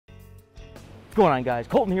What's going on, guys?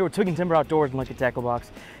 Colton here with Twig and Timber Outdoors and Like a Tackle Box,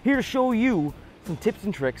 here to show you some tips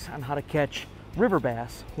and tricks on how to catch river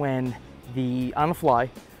bass on the fly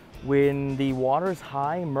when the water is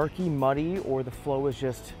high, murky, muddy, or the flow is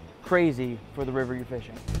just crazy for the river you're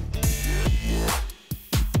fishing.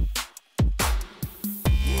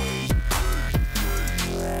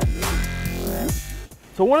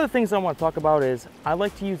 So one of the things I want to talk about is I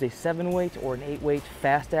like to use a 7-weight or an 8-weight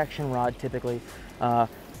fast action rod typically.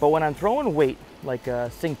 But when I'm throwing weight, like a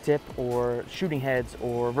sink tip or shooting heads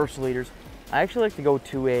or versaleaders, I actually like to go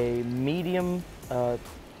to a medium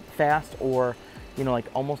fast, or like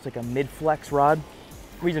almost like a mid-flex rod.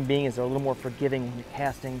 Reason being is they're a little more forgiving when you're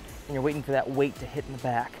casting and you're waiting for that weight to hit in the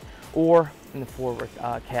back or in the forward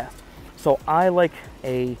cast. So I like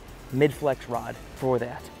a mid-flex rod for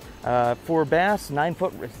that. For bass, 9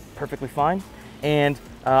 foot is perfectly fine, and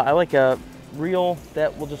I like a reel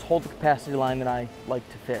that will just hold the capacity line that I like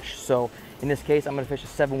to fish. So in this case, I'm going to fish a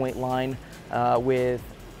 7-weight line with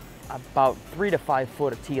about 3 to 5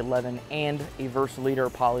 foot of T11 and a versaleader or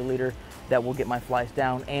poly leader that will get my flies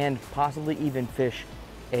down, and possibly even fish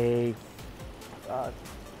a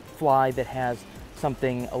fly that has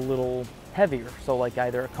something a little heavier, so like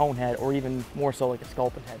either a cone head or even more so like a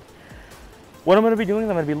sculpin head. What I'm going to be doing is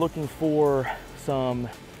I'm going to be looking for some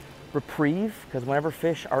reprieve, because whenever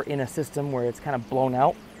fish are in a system where it's kind of blown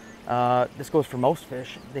out, this goes for most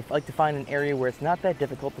fish, they like to find an area where it's not that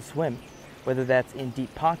difficult to swim, whether that's in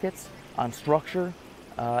deep pockets, on structure,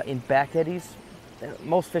 in back eddies.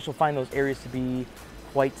 Most fish will find those areas to be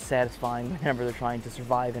quite satisfying whenever they're trying to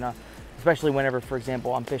survive especially whenever, for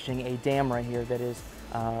example, I'm fishing a dam right here that is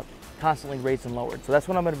constantly raised and lowered. So that's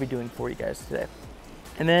what I'm going to be doing for you guys today.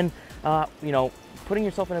 And then, putting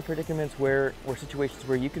yourself in predicaments or situations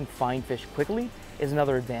where you can find fish quickly is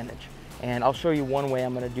another advantage. And I'll show you one way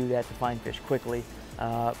I'm going to do that to find fish quickly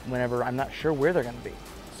whenever I'm not sure where they're going to be.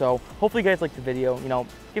 So hopefully you guys like the video.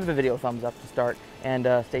 Give the video a thumbs up to start, and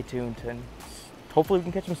stay tuned. And hopefully we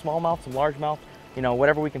can catch some smallmouth, some largemouth,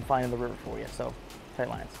 whatever we can find in the river for you. So tight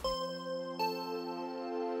lines.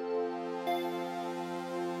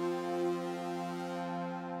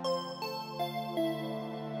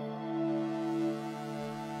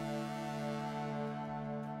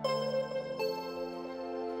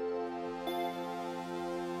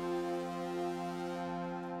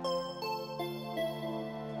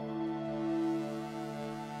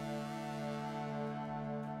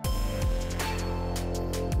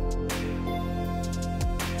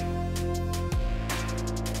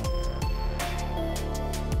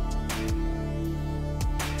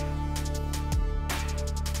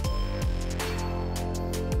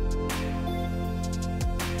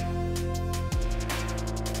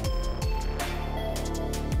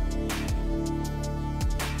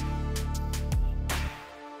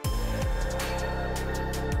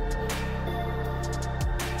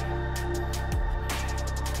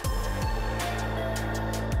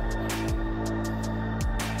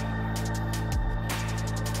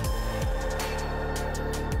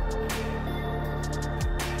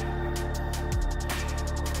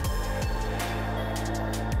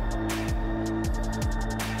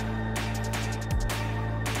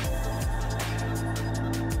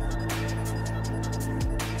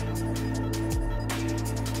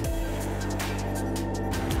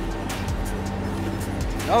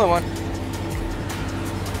 Another one.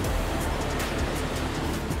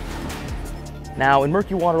 Now in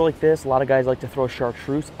murky water like this, a lot of guys like to throw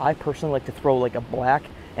chartreuse. I personally like to throw like a black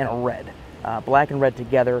and a red. Black and red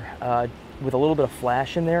together with a little bit of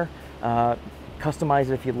flash in there. Customize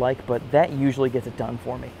it if you'd like, but that usually gets it done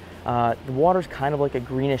for me. The water's kind of like a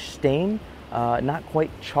greenish stain, not quite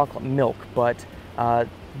chocolate milk, but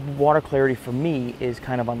water clarity for me is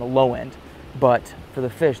kind of on the low end. But for the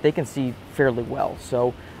fish, they can see fairly well.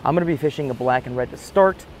 So I'm going to be fishing a black and red to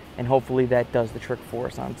start, and hopefully that does the trick for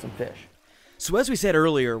us on some fish. So as we said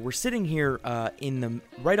earlier, we're sitting here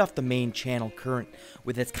right off the main channel current,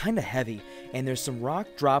 it's kind of heavy, and there's some rock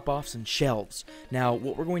drop-offs and shelves. Now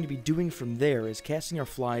what we're going to be doing from there is casting our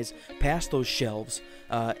flies past those shelves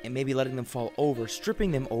and maybe letting them fall over,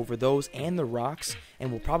 stripping them over those and the rocks,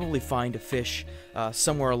 and we'll probably find a fish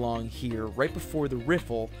somewhere along here right before the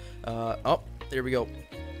riffle. Oh, there we go.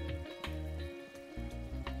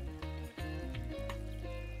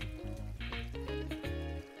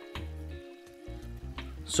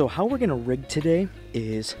 So how we're going to rig today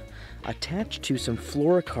is attached to some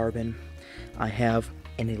fluorocarbon. I have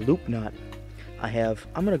in a loop nut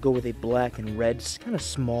I'm gonna go with a black and red, kind of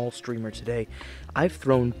small streamer today. I've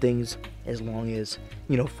thrown things as long as,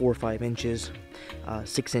 4 or 5 inches,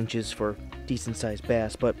 6 inches for decent sized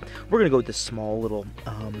bass, but we're gonna go with this small little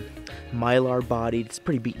mylar bodied, it's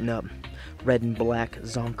pretty beaten up, red and black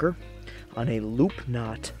zonker on a loop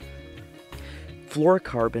knot,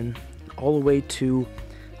 fluorocarbon, all the way to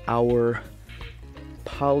our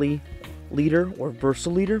poly leader or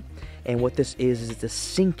Versal leader. And what this is it's a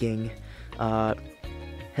sinking,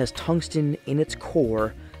 has tungsten in its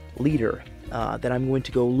core leader that I'm going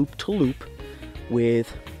to go loop to loop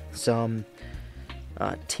with some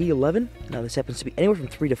T11. Now this happens to be anywhere from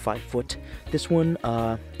 3 to 5 foot. This one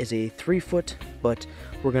is a 3 foot, but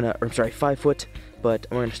we're gonna, or I'm sorry, 5 foot, but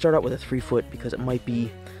we're gonna start out with a 3 foot because it might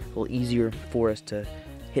be a little easier for us to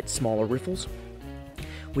hit smaller riffles.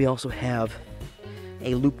 We also have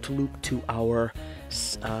a loop to loop to our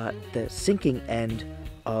the sinking end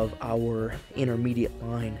of our intermediate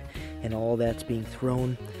line, and all that's being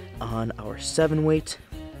thrown on our 7 weight.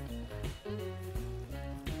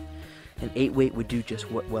 An 8 weight would do just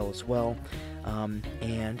well as well,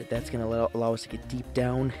 and that's going to allow us to get deep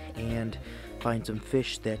down and find some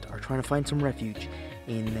fish that are trying to find some refuge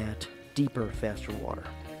in that deeper, faster water.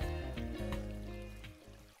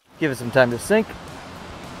 Give it some time to sink.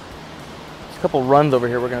 There's a couple runs over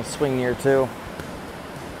here we're going to swing near too.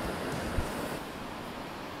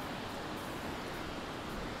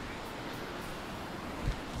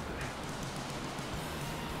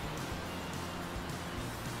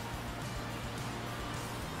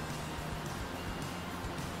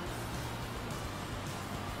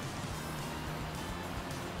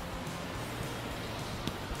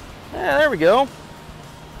 Yeah, there we go.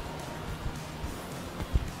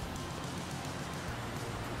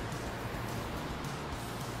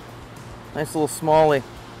 Nice little smallie.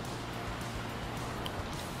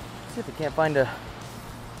 See if we can't find a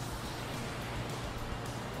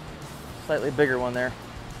slightly bigger one there.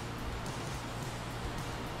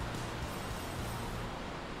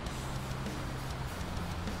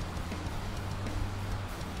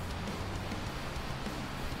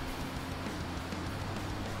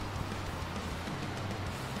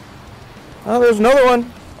 Oh, there's another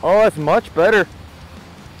one. Oh, that's much better.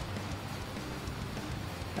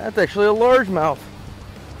 That's actually a largemouth.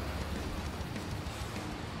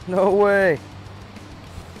 No way.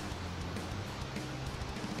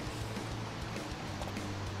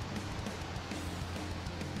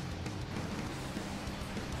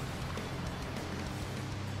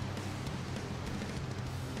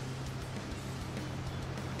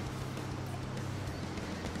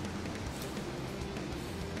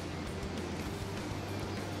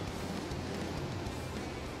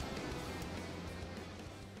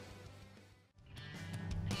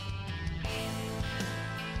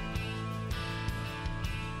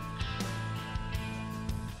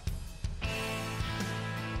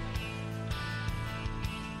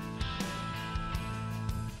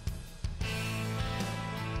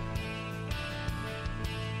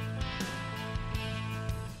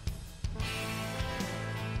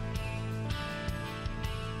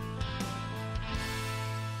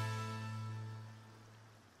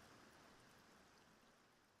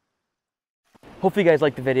 Hopefully you guys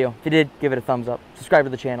liked the video. If you did, give it a thumbs up. Subscribe to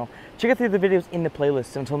the channel. Check out the other videos in the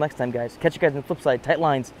playlist. Until next time, guys. Catch you guys on the flip side. Tight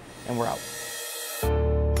lines, and we're out.